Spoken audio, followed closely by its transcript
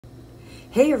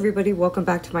Hey everybody, welcome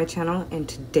back to my channel, and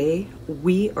today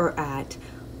we are at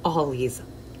Ollie's.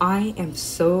 I am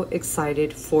so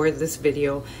excited for this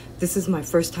video. This is my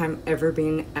first time ever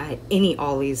being at any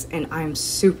Ollie's and I'm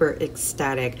super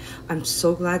ecstatic. I'm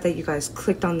so glad that you guys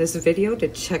clicked on this video to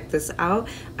check this out.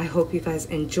 I hope you guys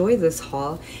enjoy this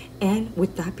haul. And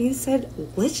with that being said,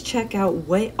 let's check out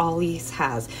what Ollie's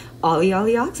has. Ollie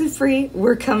Oxenfree,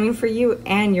 we're coming for you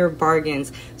and your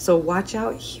bargains. So watch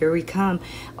out, here we come.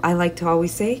 I like to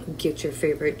always say, get your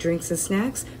favorite drinks and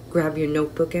snacks, grab your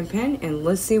notebook and pen, and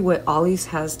let's see what Ollie's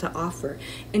has to offer.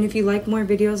 And if you like more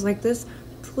videos like this,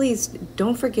 please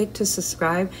don't forget to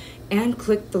subscribe and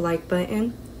click the like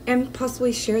button and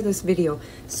possibly share this video.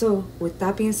 So with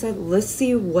that being said, let's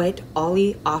see what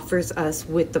Ollie offers us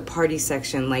with the party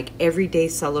section, like everyday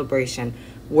celebration.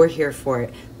 We're here for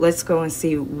it. Let's go and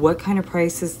see what kind of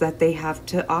prices that they have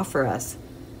to offer us.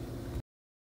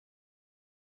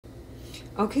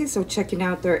 Okay, so checking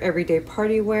out their everyday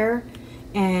party wear.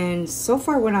 And so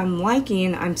far what I'm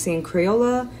liking, I'm seeing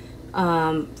Crayola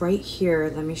right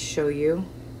here. Let me show you.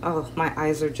 Oh, my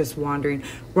eyes are just wandering.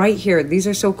 Right here, these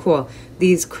are so cool.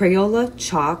 These Crayola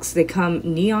chalks, they come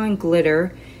neon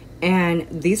glitter, and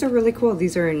these are really cool.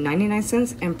 These are 99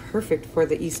 cents and perfect for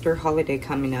the Easter holiday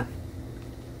coming up.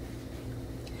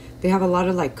 They have a lot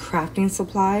of like crafting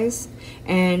supplies,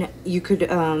 and you could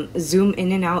zoom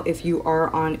in and out if you are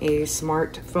on a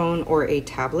smartphone or a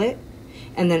tablet.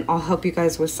 And then I'll help you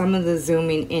guys with some of the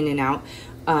zooming in and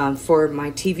out for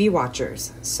my TV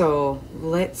watchers. So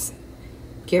let's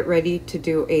get ready to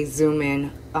do a zoom in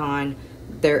on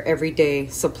their everyday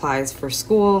supplies for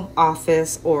school,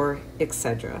 office, or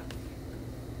etc.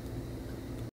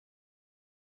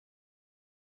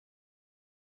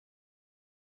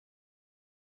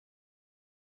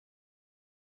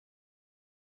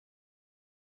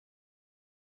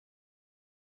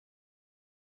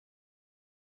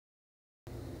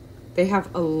 They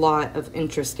have a lot of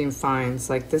interesting finds.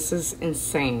 Like, this is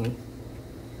insane.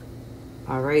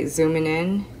 All right, zooming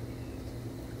in.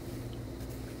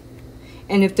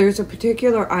 And if there's a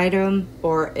particular item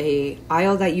or a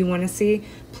aisle that you want to see,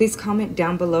 please comment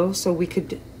down below so we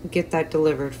could get that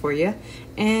delivered for you.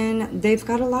 And they've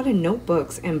got a lot of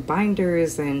notebooks and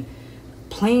binders and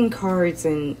playing cards.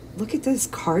 And look at this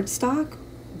cardstock.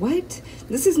 What?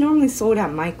 This is normally sold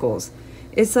at Michael's.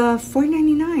 It's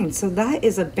 $4.99. So that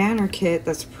is a banner kit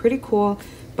that's pretty cool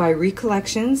by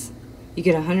Recollections. You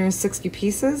get 160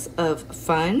 pieces of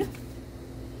fun,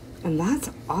 and that's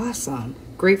awesome.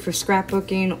 Great for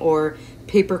scrapbooking or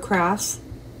paper crafts.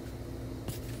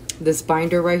 This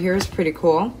binder right here is pretty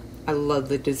cool. I love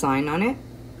the design on it.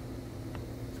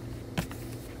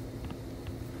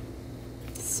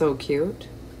 So cute.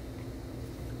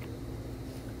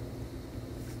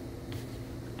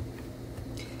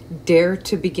 Dare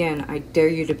to begin. I dare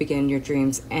you to begin your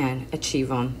dreams and achieve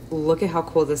them. Look at how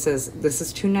cool this is. This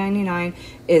is $2.99.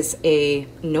 It's a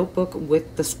notebook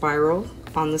with the spiral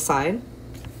on the side.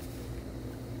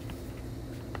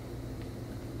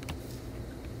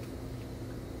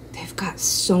 They've got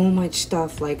so much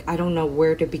stuff. Like, I don't know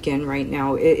where to begin right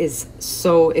now. It is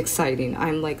so exciting.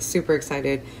 I'm like super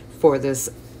excited for this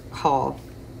haul.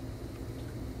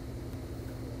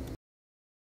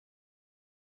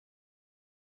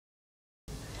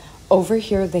 Over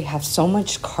here, they have so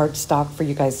much cardstock for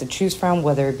you guys to choose from,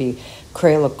 whether it be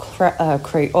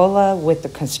Crayola with the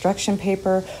construction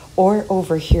paper, or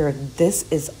over here, this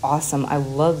is awesome. I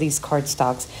love these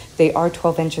cardstocks. They are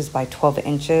 12 inches by 12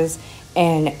 inches,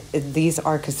 and these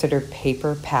are considered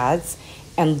paper pads.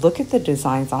 And look at the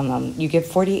designs on them. You get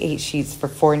 48 sheets for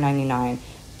 $4.99.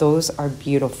 Those are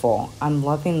beautiful. I'm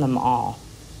loving them all.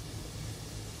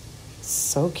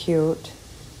 So cute.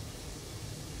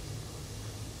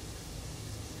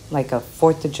 Like a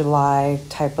 4th of July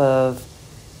type of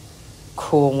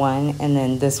cool one. And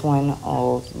then this one,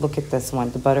 oh, look at this one.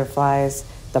 The butterflies,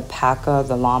 the paca,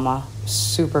 the llama,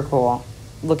 super cool.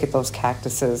 Look at those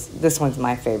cactuses. This one's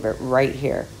my favorite right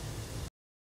here.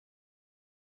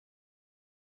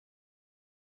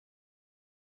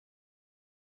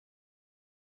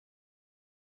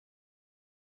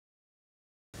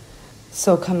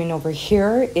 So coming over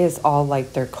here is all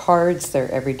like their cards,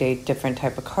 their everyday different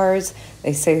type of cards.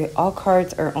 They say all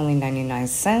cards are only 99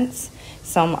 cents.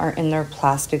 Some are in their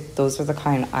plastic. Those are the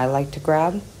kind I like to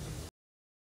grab.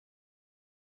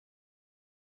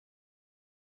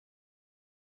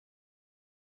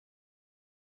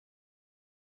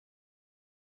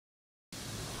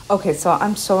 Okay, so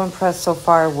I'm so impressed so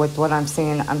far with what I'm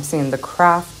seeing. I'm seeing the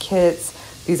craft kits.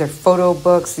 These are photo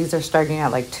books. These are starting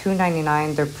at like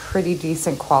 $2.99. They're pretty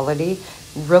decent quality,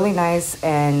 really nice,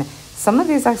 and Some of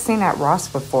these I've seen at Ross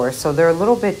before, so they're a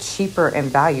little bit cheaper in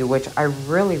value, which I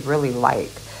really, really like.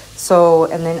 So,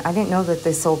 and then I didn't know that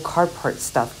they sold car part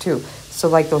stuff too. So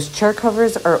like those chair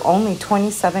covers are only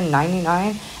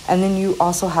 $27.99. And then you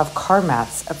also have car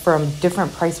mats from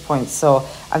different price points. So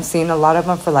I'm seeing a lot of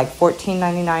them for like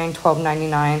 $14.99,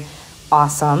 $12.99.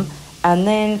 Awesome. And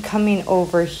then coming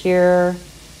over here,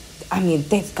 I mean,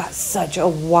 they've got such a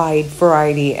wide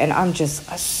variety, and I'm just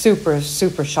super,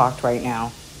 super shocked right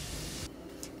now.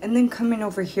 And then coming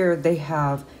over here, they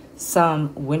have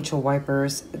some windshield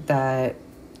wipers that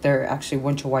they're actually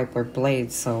windshield wiper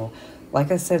blades. So like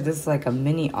I said, this is like a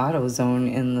mini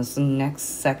AutoZone in this next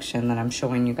section that I'm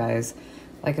showing you guys.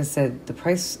 Like I said, the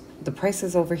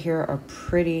prices over here are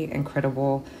pretty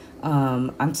incredible.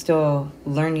 I'm still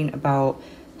learning about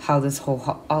how this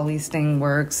whole Ollie's thing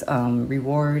works,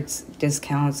 rewards,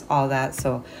 discounts, all that.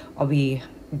 So I'll be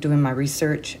doing my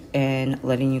research and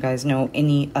letting you guys know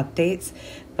any updates.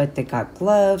 But they got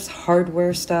gloves,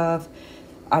 hardware stuff.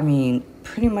 I mean,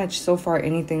 pretty much so far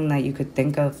anything that you could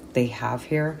think of, they have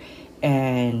here.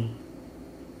 And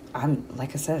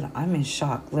like I said, I'm in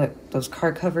shock. Look, those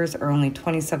car covers are only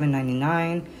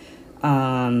 $27.99.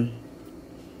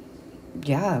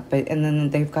 Yeah, and then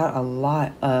they've got a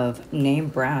lot of name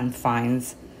brand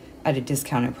finds at a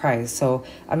discounted price. So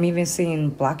I'm even seeing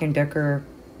Black & Decker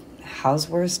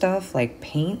houseware stuff like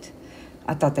paint.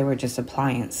 I thought they were just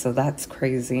appliance, so that's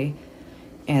crazy.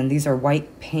 And these are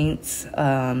white paints. They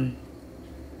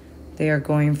are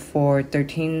going for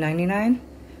 $13.99.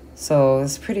 So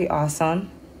it's pretty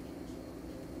awesome.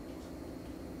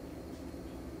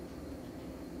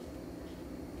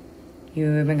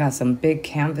 You even got some big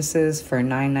canvases for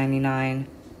 $9.99.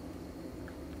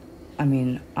 I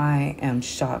mean, I am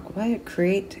shocked. What?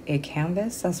 Create a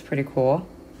canvas? That's pretty cool.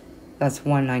 That's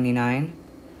 $1.99.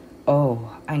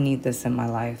 Oh, I need this in my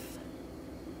life.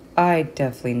 I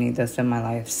definitely need this in my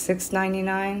life.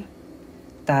 $6.99.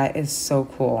 That is so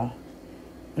cool.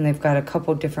 And they've got a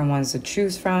couple different ones to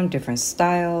choose from, different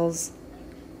styles.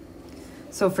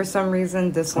 So for some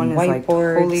reason, this one is like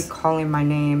totally calling my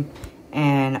name.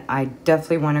 And I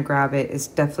definitely want to grab it. It's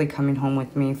definitely coming home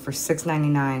with me for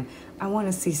 $6.99. I want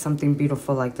to see something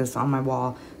beautiful like this on my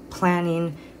wall.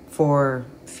 Planning for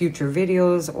future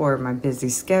videos or my busy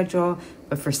schedule.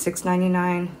 But for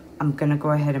 $6.99, I'm going to go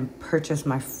ahead and purchase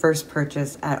my first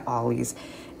purchase at Ollie's.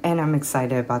 And I'm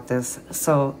excited about this.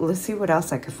 So let's see what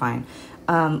else I could find.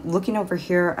 Looking over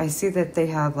here, I see that they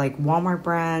have like Walmart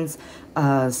brands,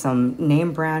 some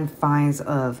name brand finds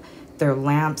of their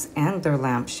lamps and their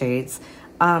lampshades.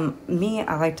 I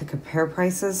like to compare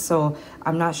prices, so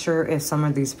I'm not sure if some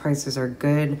of these prices are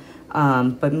good,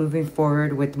 but moving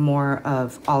forward with more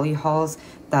of Ollie hauls,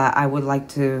 that I would like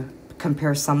to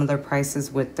compare some of their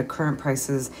prices with the current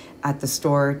prices at the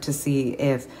store to see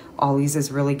if Ollie's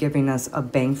is really giving us a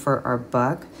bang for our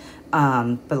buck.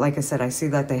 But like I said, I see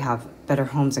that they have Better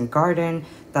Homes and Garden.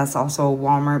 That's also a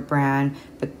Walmart brand,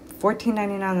 but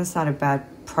 $14.99, that's not a bad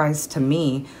price to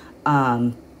me.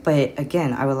 But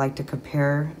again, I would like to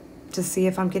compare to see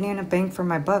if I'm getting a bang for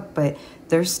my buck, but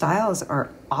their styles are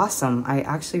awesome. I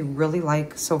actually really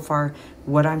like so far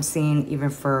what I'm seeing, even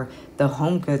for the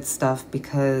home goods stuff,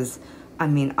 because I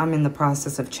mean, I'm in the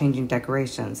process of changing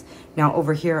decorations. Now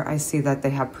over here, I see that they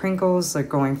have Pringles. They're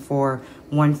going for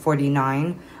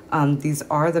 $1.49. These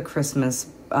are the Christmas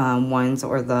ones,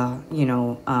 or the,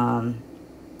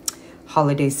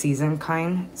 holiday season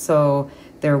kind. So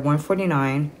they're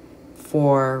 $1.49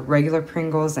 for regular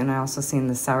Pringles, and I also seen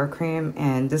the sour cream,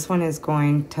 and this one is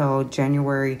going till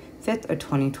January 5th of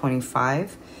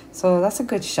 2025. So that's a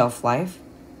good shelf life.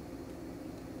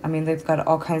 I mean, they've got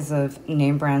all kinds of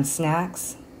name brand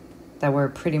snacks that we're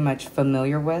pretty much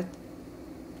familiar with.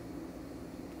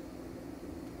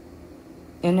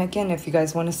 And again, if you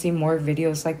guys want to see more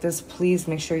videos like this, please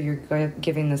make sure you're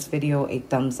giving this video a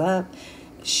thumbs up,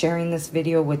 sharing this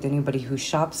video with anybody who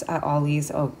shops at Ollie's.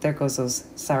 Oh, there goes those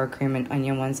sour cream and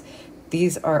onion ones.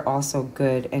 These are also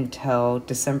good until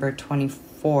December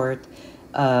 24th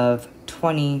of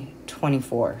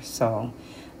 2024. So,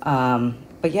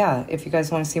 but yeah, if you guys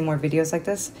want to see more videos like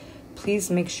this, please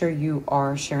make sure you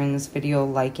are sharing this video,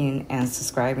 liking and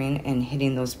subscribing, and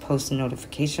hitting those post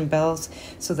notification bells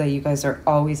so that you guys are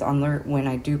always on alert when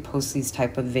I do post these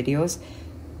type of videos.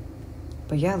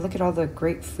 But yeah, look at all the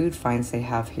great food finds they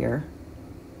have here.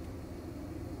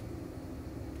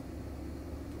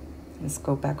 Let's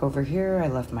go back over here. I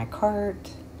left my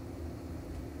cart.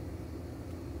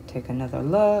 Take another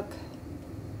look.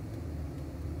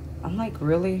 I'm like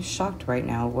really shocked right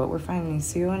now what we're finding.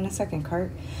 See you in a second,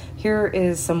 cart. Here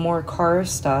is some more car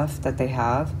stuff that they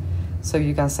have. So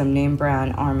you got some name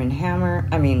brand Arm & Hammer.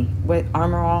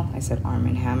 Armor All. I said Arm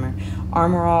 & Hammer.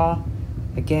 Armor All.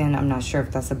 Again, I'm not sure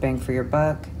if that's a bang for your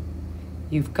buck.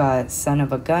 You've got Son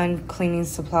of a Gun cleaning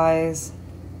supplies.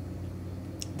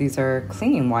 These are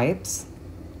cleaning wipes.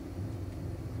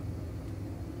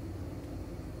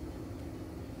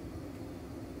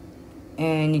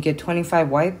 And you get 25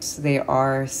 wipes. They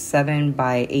are 7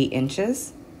 by 8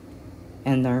 inches.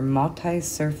 And they're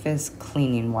multi-surface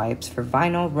cleaning wipes for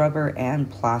vinyl, rubber, and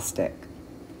plastic.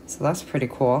 So that's pretty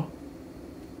cool.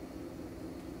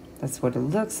 That's what it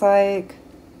looks like.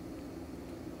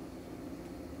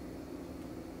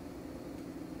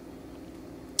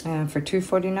 And for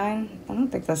 $2.49, I don't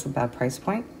think that's a bad price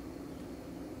point.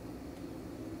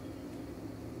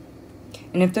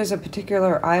 And if there's a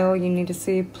particular aisle you need to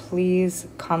see, please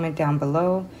comment down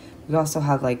below. We also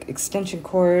have like extension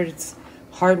cords,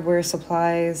 hardware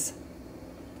supplies.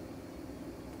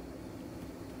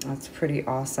 That's pretty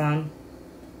awesome.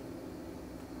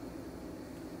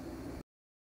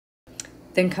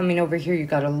 Then coming over here, you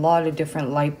got a lot of different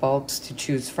light bulbs to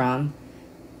choose from.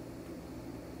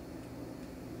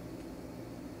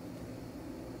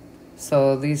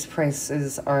 So these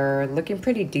prices are looking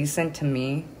pretty decent to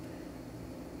me.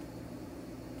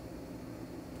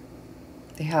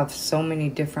 They have so many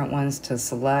different ones to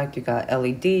select. You got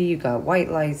LED, you got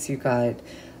white lights, you got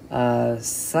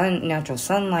natural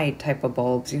sunlight type of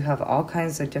bulbs. You have all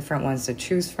kinds of different ones to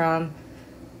choose from.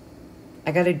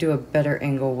 I got to do a better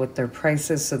angle with their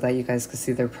prices so that you guys can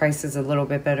see their prices a little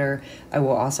bit better. I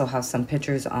will also have some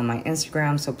pictures on my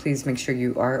Instagram, so please make sure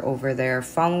you are over there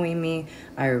following me.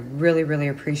 I really, really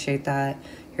appreciate that.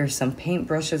 Here's some paint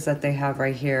brushes that they have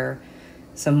right here.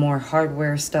 Some more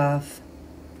hardware stuff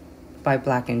by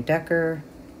Black & Decker.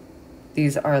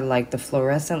 These are like the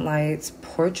fluorescent lights,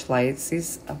 porch lights.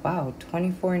 These, wow,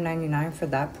 $24.99 for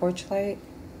that porch light.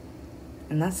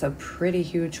 And that's a pretty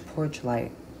huge porch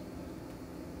light.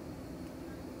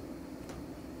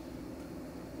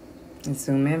 And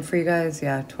zoom in for you guys.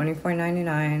 Yeah,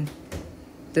 $24.99.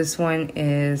 This one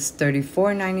is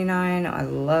 $34.99. I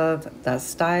love that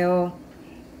style.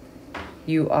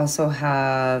 You also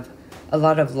have a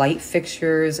lot of light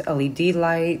fixtures, LED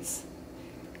lights.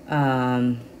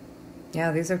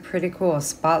 Yeah, these are pretty cool.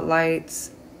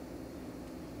 Spotlights.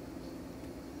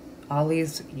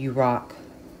 Ollie's, you rock.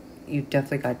 You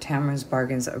definitely got Tamara's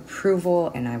Bargains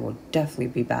approval, and I will definitely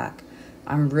be back.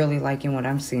 I'm really liking what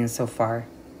I'm seeing so far.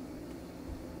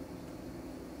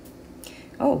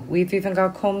 Oh, we've even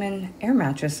got Coleman air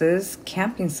mattresses,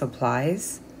 camping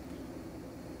supplies,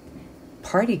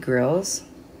 party grills.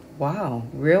 Wow,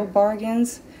 real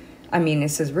bargains. I mean, it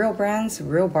says real brands,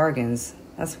 real bargains.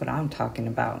 That's what I'm talking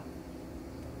about.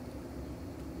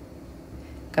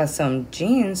 Got some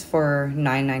jeans for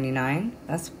 $9.99.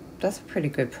 That's a pretty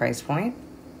good price point.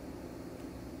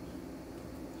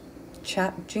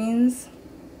 Chap jeans.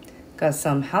 Got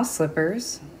some house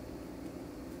slippers.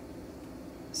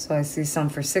 So I see some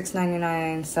for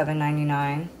 $6.99,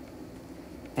 $7.99.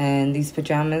 And these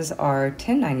pajamas are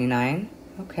 $10.99.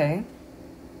 Okay.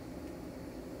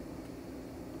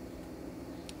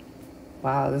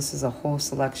 Wow, this is a whole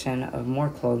selection of more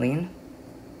clothing.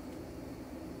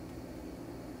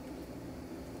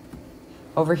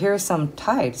 Over here is some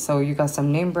Tide. So you got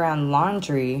some name brand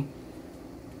laundry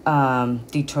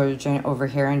detergent over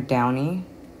here in Downy.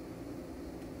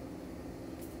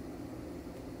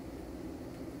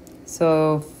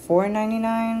 So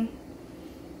 $4.99.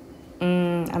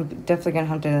 I'm definitely gonna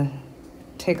have to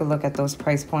take a look at those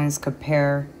price points,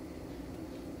 compare,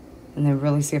 and then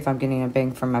really see if I'm getting a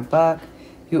bang for my buck.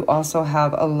 You also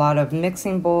have a lot of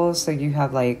mixing bowls. So you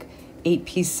have like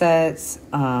 8-piece sets,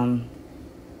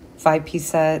 5-piece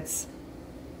sets,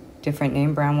 different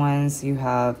name brand ones. You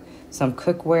have some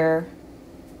cookware,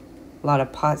 a lot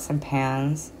of pots and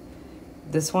pans.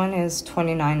 This one is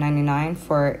 $29.99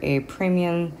 for a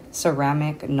premium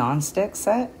ceramic non-stick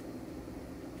set.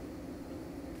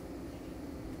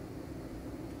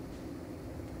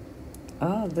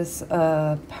 Oh, this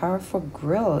powerful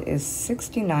grill is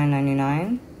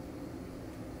 $69.99.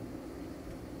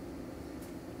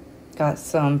 Got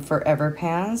some Forever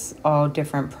pans, all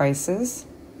different prices.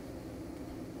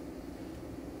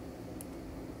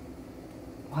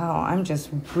 Wow, I'm just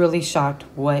really shocked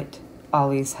what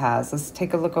Ollie's has. Let's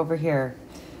take a look over here.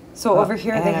 So over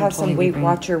here they have some Weight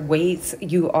Watcher weights.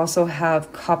 You also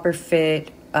have copper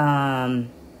fit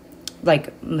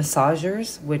like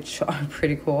massagers, which are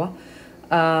pretty cool.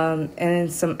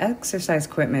 And some exercise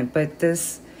equipment. But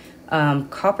this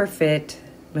copper fit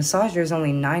massager is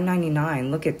only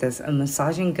 $9.99. Look at this, a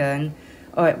massaging gun.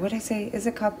 Oh, what did I say? Is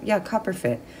it copper? Yeah, copper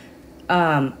fit.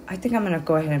 I think I'm going to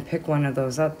go ahead and pick one of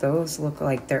those up. Those look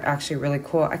like they're actually really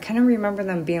cool. I kind of remember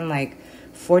them being like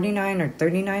 $49 or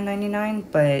 $39.99,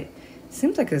 but it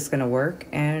seems like it's going to work.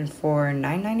 And for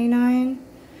 $9.99,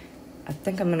 I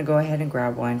think I'm going to go ahead and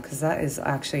grab one because that is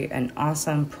actually an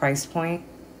awesome price point.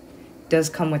 Does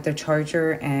come with a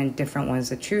charger and different ones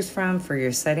to choose from for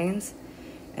your settings.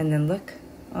 And then look,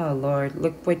 oh Lord,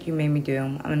 look what you made me do.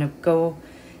 I'm going to go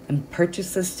and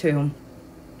purchase this too.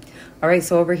 All right,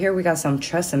 so over here we got some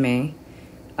Tresemme.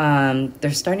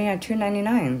 They're starting at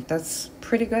 $2.99. That's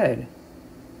pretty good.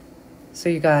 So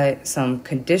you got some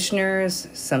conditioners,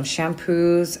 some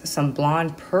shampoos, some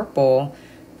blonde purple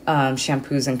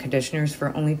shampoos and conditioners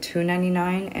for only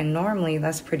 $2.99, and normally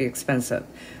that's pretty expensive.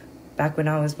 Back when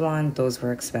I was blonde, those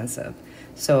were expensive.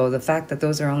 So the fact that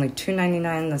those are only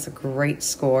 $2.99, that's a great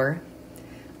score.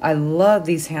 I love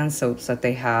these hand soaps that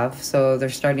they have. So they're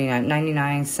starting at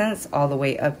 99 cents all the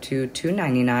way up to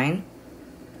 $2.99.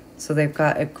 So they've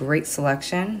got a great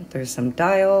selection. There's some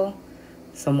Dial,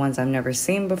 some ones I've never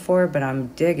seen before, but I'm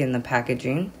digging the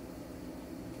packaging.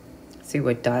 See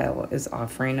what Dial is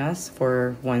offering us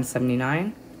for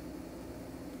 $1.79.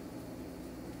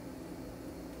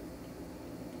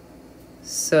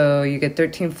 So you get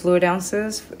 13 fluid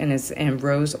ounces and it's in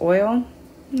rose oil.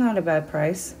 Not a bad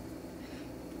price.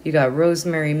 You got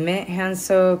rosemary mint hand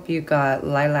soap. You got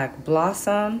lilac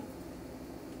blossom.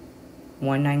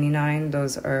 $1.99.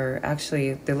 Those are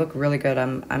actually, they look really good.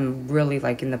 I'm really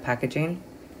liking the packaging.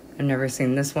 I've never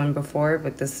seen this one before,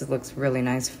 but this looks really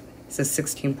nice. It's a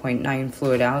 16.9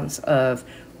 fluid ounce of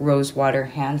rose water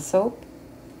hand soap.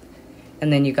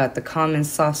 And then you got the common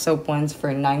soft soap ones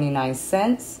for 99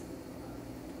 cents.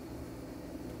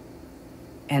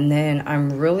 And then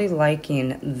I'm really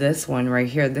liking this one right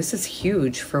here. This is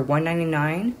huge for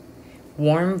 $1.99.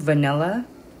 Warm vanilla.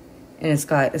 And it's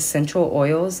got essential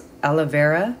oils, aloe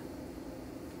vera.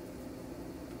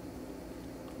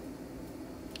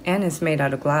 And it's made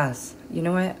out of glass. You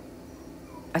know what?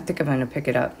 I think I'm going to pick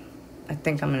it up. I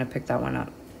think I'm going to pick that one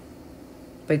up.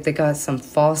 But they got some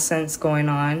fall scents going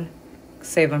on.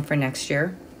 Save them for next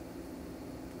year.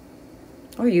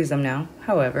 Or use them now,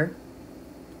 however.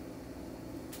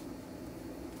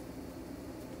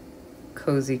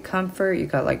 Cozy comfort. You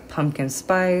got like pumpkin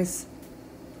spice.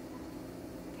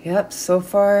 Yep, so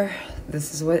far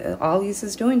this is what Ollie's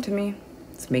is doing to me.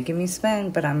 It's making me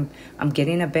spend, but I'm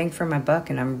getting a bang for my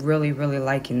buck, and I'm really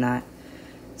liking that.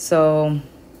 So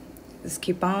let's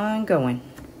keep on going.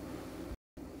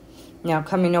 Now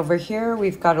coming over here,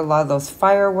 we've got a lot of those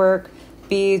firework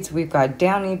beads. We've got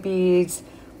downy beads.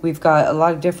 We've got a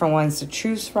lot of different ones to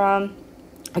choose from.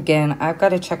 Again, I've got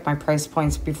to check my price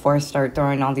points before I start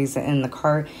throwing all these in the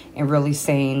cart and really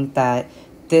saying that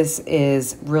this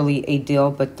is really a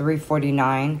deal, but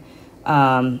 $3.49.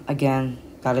 Again,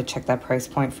 got to check that price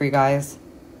point for you guys.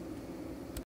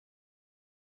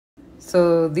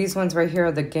 So these ones right here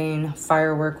are the Gain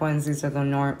firework ones. These are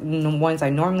the ones I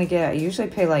normally get. I usually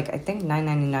pay like, I think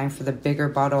 $9.99 for the bigger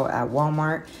bottle at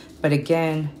Walmart. But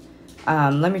again,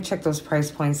 let me check those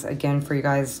price points again for you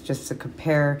guys just to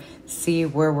compare, see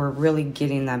where we're really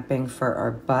getting that bang for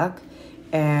our buck.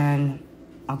 And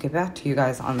I'll get back to you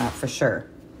guys on that for sure.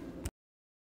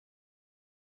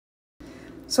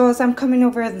 So as I'm coming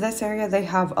over this area, they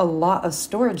have a lot of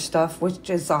storage stuff, which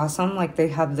is awesome. Like they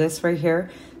have this right here.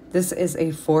 This is a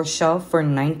 4-shelf for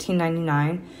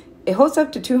 $19.99. It holds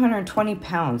up to 220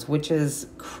 pounds, which is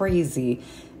crazy.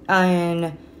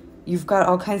 And you've got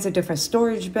all kinds of different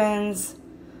storage bins.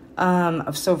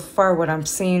 So far what I'm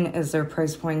seeing is their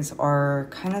price points are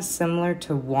kind of similar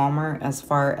to Walmart as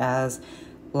far as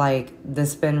like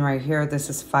this bin right here. This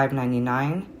is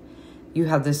 $5.99. You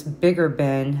have this bigger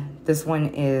bin. This one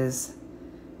is,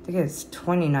 I think it's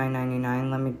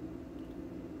 $29.99.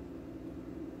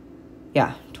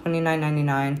 Yeah,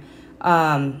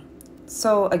 $29.99.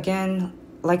 So again,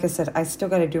 like I said, I still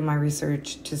got to do my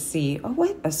research to see. Oh,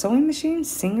 what? A sewing machine?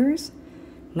 Singers?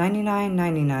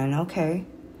 $99.99. Okay.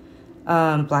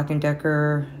 Black &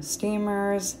 Decker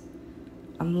steamers.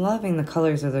 I'm loving the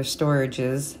colors of their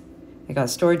storages. They got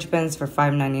storage bins for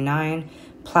 $5.99.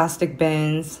 Plastic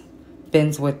bins.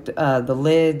 Bins with the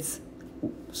lids.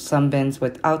 Some bins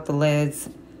without the lids.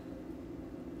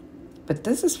 But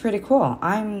this is pretty cool.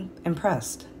 I'm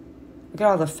impressed. Look at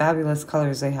all the fabulous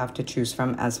colors they have to choose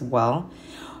from as well.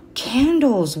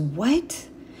 Candles, what?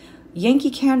 Yankee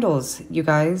candles, you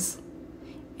guys.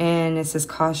 And it says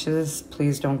cautious,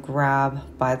 please don't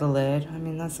grab by the lid. I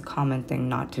mean, that's a common thing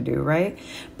not to do, right?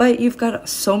 But you've got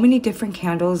so many different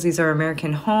candles. These are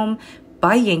American Home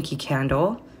by Yankee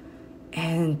Candle.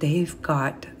 And they've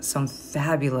got some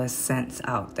fabulous scents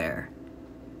out there.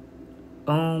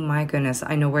 Oh my goodness.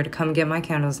 I know where to come get my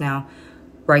candles now.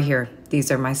 Right here.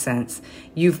 These are my scents.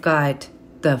 You've got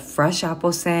the fresh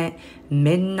apple scent,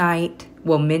 midlight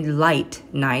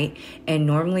night, and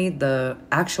normally the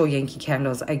actual Yankee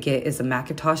candles I get is the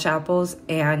Macintosh apples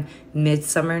and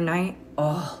midsummer night.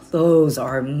 Oh, those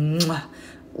are,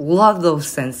 love those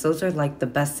scents. Those are like the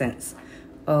best scents.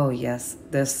 Oh yes,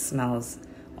 this smells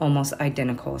almost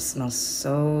identical. It smells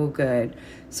so good.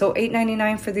 So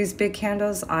 $8.99 for these big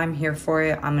candles. I'm here for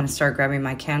it. I'm gonna start grabbing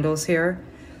my candles here.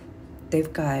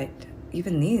 They've got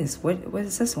even these. What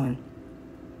is this one?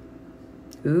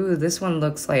 Ooh, this one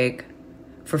looks like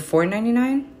for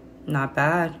 $4.99. Not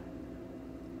bad.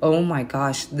 Oh my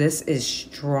gosh, this is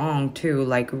strong too.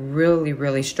 Like really,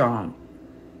 really strong.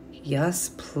 Yes,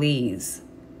 please.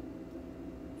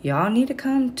 Y'all need to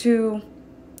come to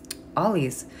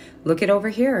Ollie's. Look it over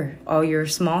here. All your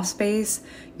small space,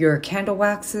 your candle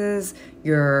waxes,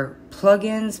 your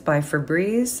plug-ins by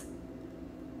Febreze.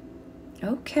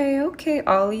 Okay,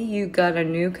 Ollie, you got a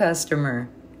new customer.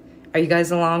 Are you guys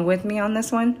along with me on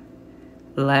this one?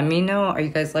 Let me know. Are you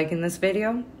guys liking this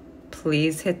video?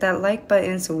 Please hit that like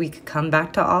button so we could come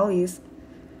back to Ollie's.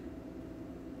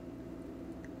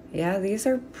 Yeah, these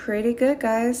are pretty good,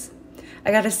 guys.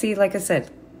 I gotta see, like I said,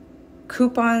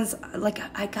 coupons. Like,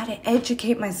 I gotta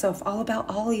educate myself all about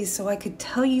Ollie's so I could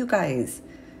tell you guys.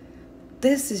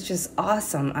 This is just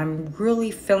awesome. I'm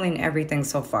really feeling everything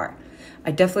so far.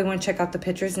 I definitely want to check out the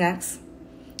pictures next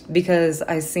because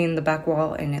I've seen the back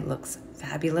wall and it looks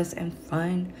fabulous and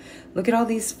fun. Look at all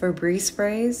these Febreze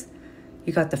sprays.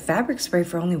 You got the fabric spray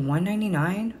for only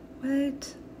 $1.99.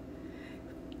 What?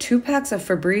 2 packs of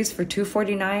Febreze for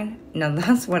 $2.49. Now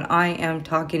that's what I am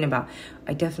talking about.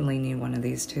 I definitely need one of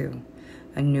these too.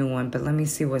 A new one, but let me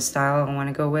see what style I want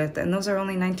to go with. And those are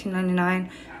only $19.99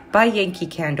 by Yankee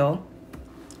Candle.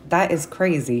 That is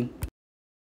crazy.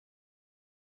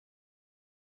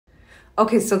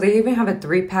 Okay, so they even have a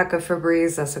 3-pack of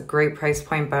Febreze. That's a great price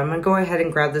point, but I'm going to go ahead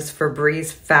and grab this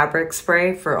Febreze fabric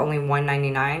spray for only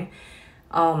 $1.99.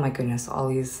 Oh my goodness,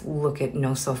 Ollie's, look at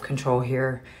no self-control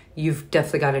here. You've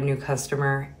definitely got a new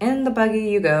customer. In the buggy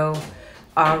you go.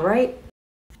 All right.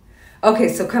 Okay,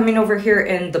 so coming over here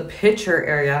in the picture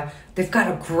area, they've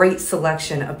got a great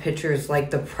selection of pictures. Like,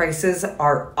 the prices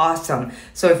are awesome.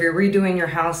 So if you're redoing your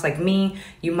house like me,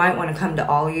 you might want to come to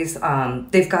Ollie's.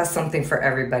 They've got something for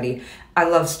everybody. I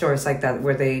love stores like that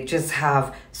where they just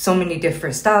have so many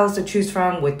different styles to choose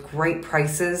from with great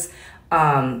prices.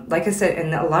 Like I said,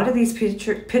 and a lot of these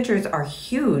pictures are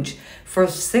huge for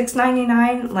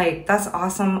 $6.99. Like, that's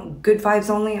awesome. Good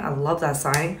vibes only. I love that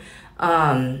sign.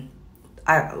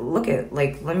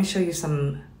 Let me show you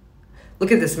some.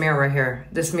 Look at this mirror right here.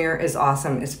 This mirror is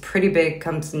awesome. It's pretty big,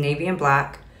 comes navy and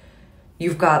black.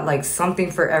 You've got like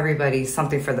something for everybody,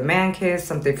 something for the man cave,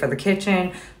 something for the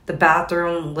kitchen, the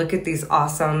bathroom. Look at these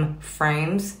awesome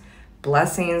frames.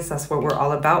 Blessings, that's what we're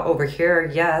all about over here.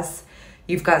 Yes.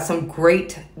 You've got some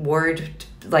great word,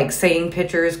 like saying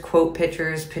pictures, quote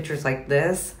pictures, pictures like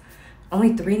this.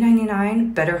 Only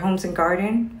 $3.99, Better Homes and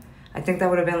Garden. I think that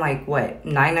would have been like, what,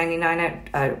 $9.99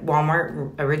 at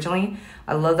Walmart originally.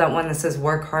 I love that one that says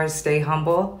work hard, stay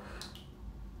humble.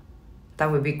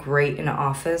 That would be great in an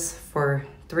office for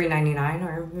 $3.99,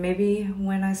 or maybe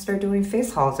when I start doing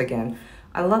face hauls again.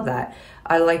 I love that.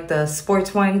 I like the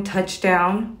sports one,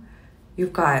 Touchdown.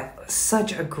 You've got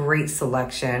such a great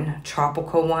selection.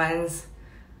 Tropical ones.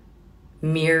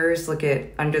 Mirrors, look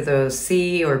at under those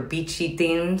sea or beachy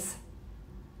themes.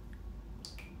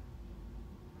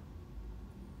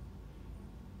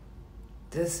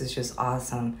 This is just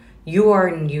awesome. You are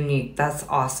unique. That's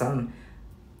awesome.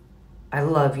 I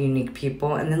love unique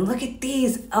people. And then look at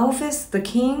these. Elvis, the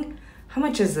King. How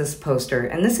much is this poster?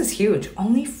 And this is huge.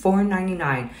 Only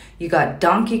 $4.99. You got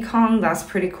Donkey Kong. That's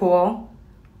pretty cool.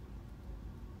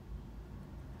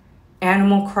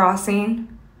 Animal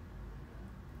Crossing.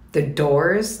 The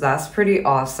Doors. That's pretty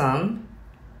awesome.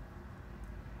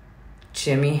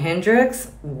 Jimi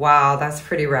Hendrix. Wow, that's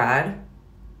pretty rad.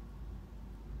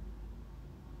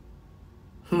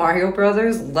 Mario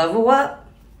Brothers, Level Up.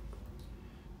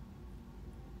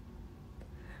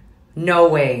 No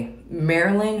way.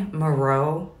 Marilyn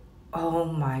Monroe. Oh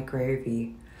my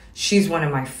gravy. She's one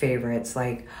of my favorites.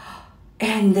 Like,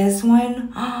 and this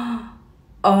one.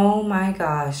 Oh my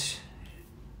gosh.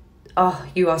 Oh,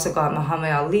 you also got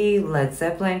Muhammad Ali, Led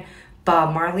Zeppelin,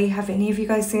 Bob Marley. Have any of you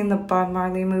guys seen the Bob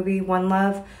Marley movie, One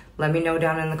Love? Let me know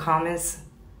down in the comments.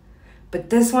 But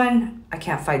this one, I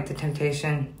can't fight the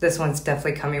temptation. This one's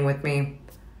definitely coming with me.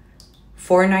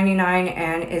 $4.99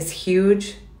 and is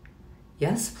huge.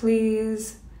 Yes,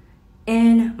 please.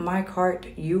 In my cart,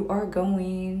 you are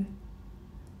going.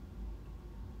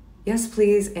 Yes,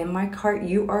 please. In my cart,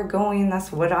 you are going.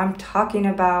 That's what I'm talking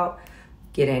about.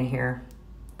 Get in here.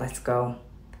 Let's go.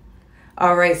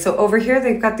 All right, so over here,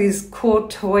 they've got these cool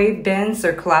toy bins.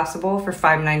 They're collapsible for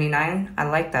 $5.99. I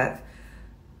like that.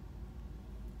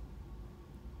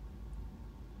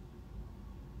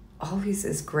 Ollie's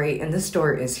is great, and this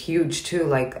store is huge too.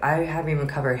 Like, I haven't even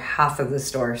covered half of the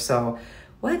store. So,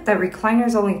 what? That recliner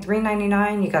is only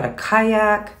 $3.99. You got a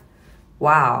kayak.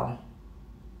 Wow.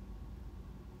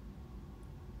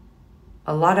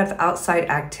 A lot of outside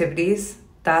activities.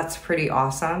 That's pretty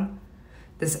awesome.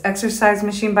 This exercise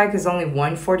machine bike is only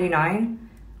 $149.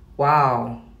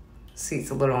 Wow. Seat's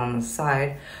a little on the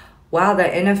side. Wow, the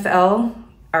NFL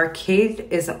arcade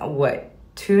is what?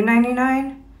 $2.99?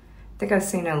 I think I've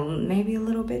seen maybe a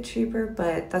little bit cheaper,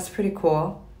 but that's pretty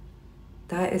cool.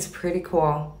 That is pretty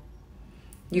cool.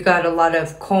 You got a lot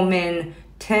of Coleman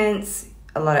tents,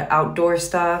 a lot of outdoor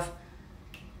stuff,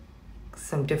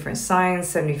 some different signs,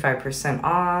 75%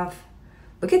 off.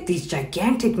 Look at these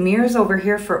gigantic mirrors over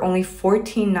here for only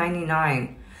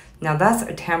 $14.99. Now that's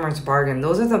a Tamara's bargain.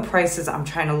 Those are the prices I'm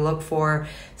trying to look for.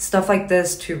 Stuff like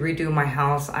this to redo my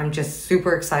house. I'm just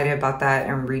super excited about that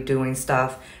and redoing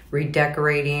stuff,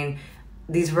 redecorating.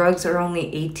 These rugs are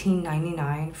only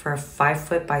 $18.99 for a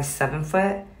 5-foot by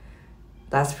 7-foot.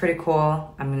 That's pretty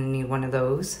cool. I'm gonna need one of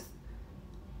those.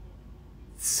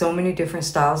 So many different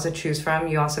styles to choose from.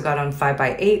 You also got on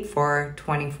 5x8 for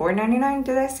 $24.99,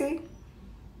 did I see?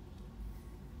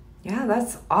 Yeah,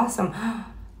 that's awesome.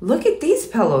 Look at these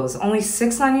pillows, only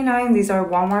 $6.99. These are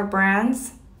Walmart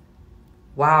brands.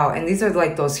 Wow, and these are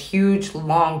like those huge,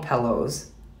 long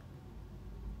pillows.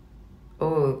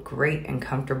 Oh, great and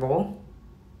comfortable.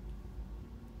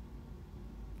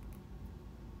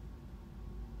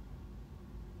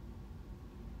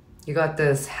 You got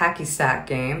this hacky sack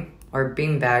game or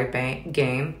beanbag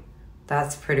game.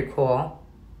 That's pretty cool.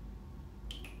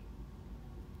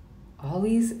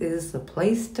 Ollie's is the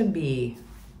place to be.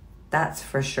 That's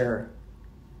for sure.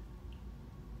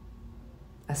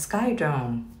 A sky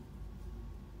drone.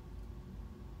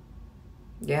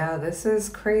 Yeah, this is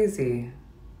crazy.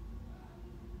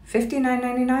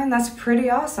 $59.99. That's pretty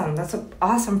awesome. That's an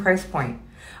awesome price point.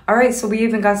 All right, so we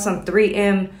even got some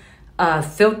 3M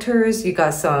filters. You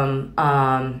got some,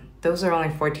 those are only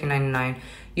 $14.99.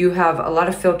 You have a lot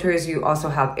of filters. You also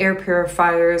have air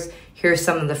purifiers. Here's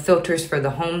some of the filters for the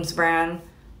Holmes brand.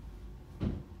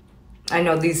 I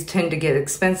know these tend to get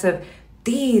expensive.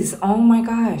 These, oh my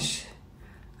gosh.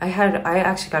 I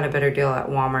actually got a better deal at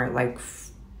Walmart, like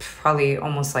probably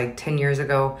almost like 10 years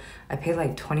ago. I paid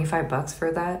like 25 bucks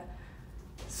for that.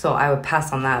 So I would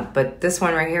pass on that. But this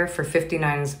one right here for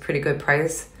 $59 is a pretty good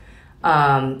price.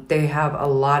 They have a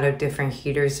lot of different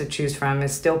heaters to choose from.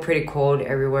 It's still pretty cold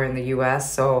everywhere in the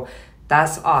US, so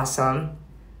that's awesome.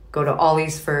 Go to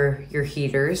Ollie's for your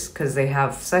heaters because they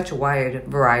have such a wide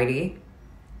variety.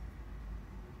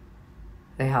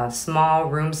 They have small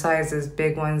room sizes,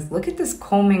 big ones. Look at this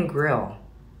Coleman grill.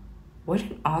 What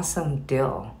an awesome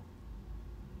deal.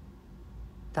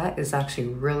 That is actually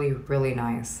really, really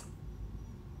nice.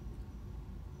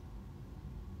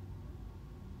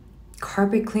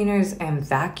 Carpet cleaners and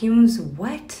vacuums?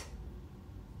 What?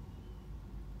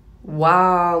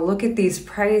 Wow, look at these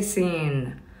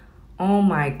pricing. Oh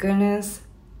my goodness.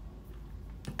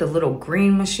 The little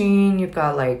green machine. You've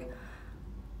got like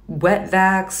wet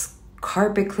vacs,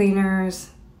 carpet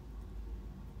cleaners.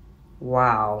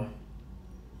 Wow.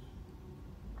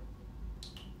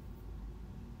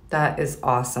 That is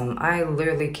awesome. I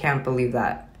literally can't believe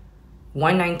that.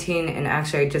 $119, and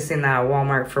actually I just seen that at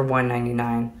Walmart for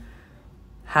 $199.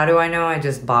 How do I know? I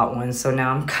just bought one, so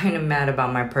now I'm kind of mad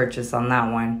about my purchase on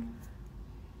that one.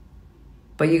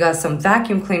 But you got some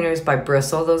vacuum cleaners by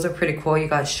Bristle. Those are pretty cool. You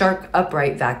got Shark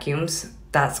upright vacuums.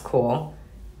 That's cool.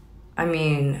 I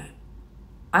mean,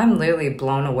 I'm literally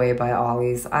blown away by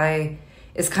Ollie's.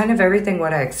 It's kind of everything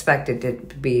what I expected it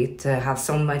to be, to have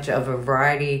so much of a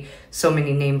variety, so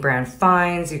many name brand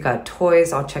finds. You got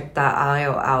toys. I'll check that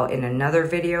aisle out in another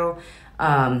video.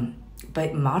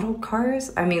 But model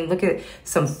cars, I mean, look at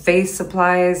some face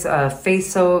supplies,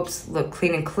 face soaps, look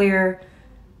clean and clear.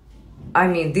 I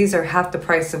mean, these are half the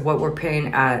price of what we're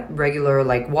paying at regular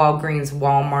like Walgreens,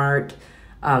 Walmart,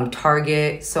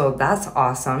 Target. So that's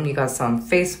awesome. You got some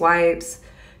face wipes.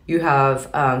 You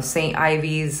have St.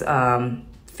 Ivy's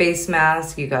face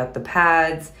mask. You got the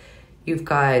pads. You've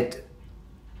got,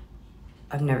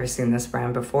 I've never seen this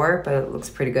brand before, but it looks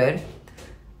pretty good.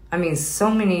 I mean, so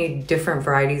many different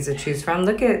varieties to choose from.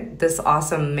 Look at this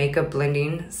awesome makeup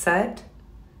blending set.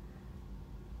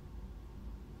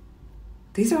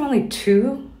 These are only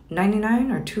 $2.99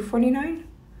 or $2.49.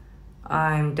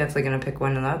 I'm definitely gonna pick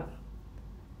one up.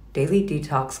 Daily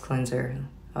detox cleanser.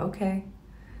 Okay.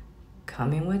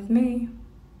 Coming with me.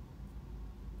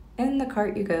 In the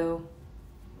cart you go.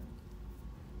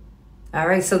 All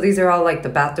right, so these are all like the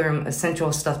bathroom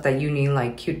essential stuff that you need,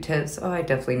 like Q-tips. Oh, I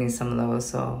definitely need some of those,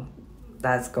 so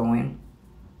that's going.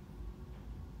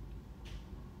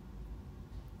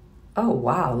 Oh,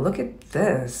 wow, look at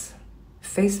this.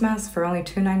 Face mask for only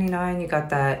 $2.99. You got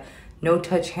that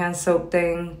no-touch hand soap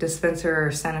thing, dispenser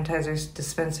or sanitizer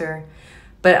dispenser.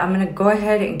 But I'm gonna go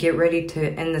ahead and get ready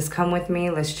to end this. Come with me,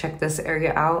 let's check this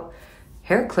area out.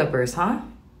 Hair clippers, huh?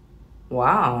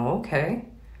 Wow, okay.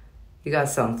 You got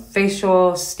some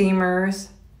facial steamers,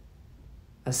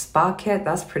 a spa kit.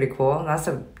 That's pretty cool.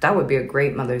 That would be a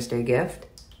great Mother's Day gift.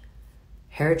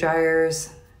 Hair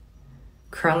dryers,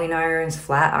 curling irons,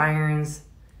 flat irons,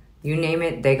 you name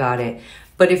it, they got it.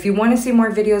 But if you want to see more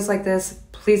videos like this,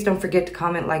 please don't forget to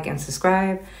comment, like, and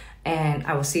subscribe. And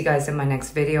I will see you guys in my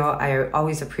next video. I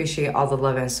always appreciate all the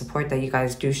love and support that you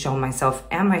guys do show myself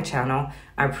and my channel.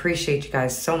 I appreciate you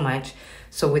guys so much.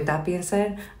 So with that being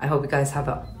said, I hope you guys have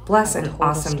a blessed and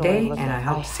awesome day. And I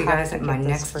hope to see you guys in my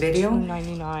next video.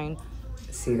 $2.99.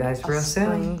 See you guys real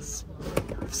soon.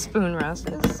 Spoon rest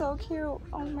is so cute.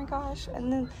 Oh my gosh.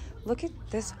 And then look at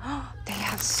this. They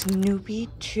have Snoopy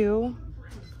too.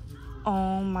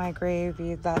 Oh my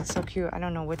gravy. That's so cute. I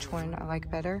don't know which one I like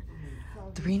better.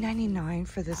 $3.99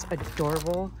 for this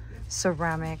adorable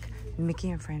ceramic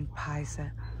Mickey and Friend pie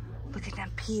set. Look at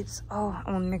them peeps. Oh,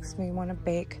 it makes me want to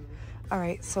bake. All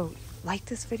right, so like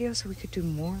this video so we could do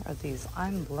more of these.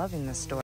 I'm loving this store.